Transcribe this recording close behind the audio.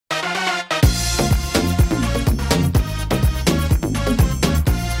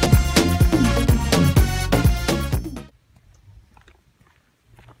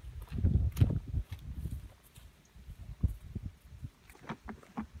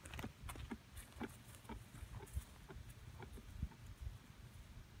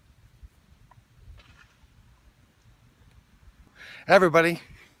Everybody,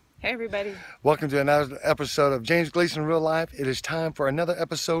 Hey everybody. welcome to another episode of James Gleason Real Life. It is time for another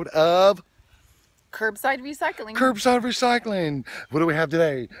episode of Curbside recycling. Curbside Recycling. What do we have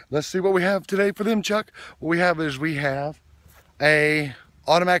today? Let's see what we have today for them, Chuck. What we have is a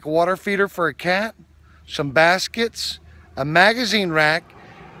automatic water feeder for a cat, some baskets, a magazine rack,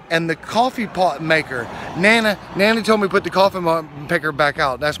 and the coffee pot maker. Nana told me to put the coffee maker back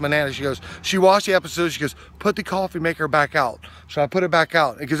out. That's my Nana. She watched the episode. She goes, put the coffee maker back out. So I put it back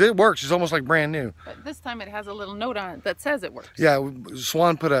out because it works. It's almost like brand new. But this time it has a little note on it that says it works. Yeah,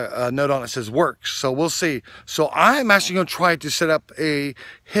 Swan put a note on it that says works. So we'll see. So I'm actually going to try to set up a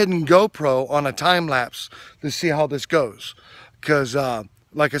hidden GoPro on a time lapse to see how this goes. Because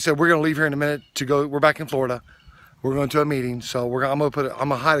like I said, we're going to leave here in a minute to go. We're back in Florida. We're going to a meeting, so I'm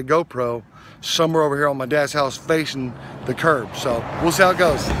gonna hide a GoPro somewhere over here on my dad's house facing the curb. So we'll see how it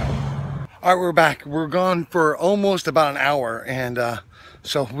goes. All right, we're back. We're gone for almost about an hour, and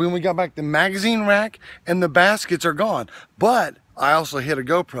so when we got back, the magazine rack and the baskets are gone. But I also hit a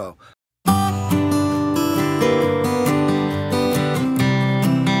GoPro.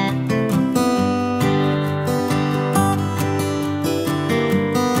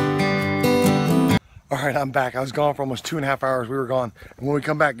 All right, I'm back. I was gone for almost 2.5 hours. We were gone. And when we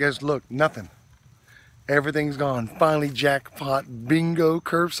come back, guys, look, nothing. Everything's gone. Finally, jackpot, bingo,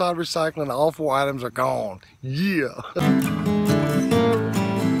 curbside recycling. All 4 items are gone. Yeah.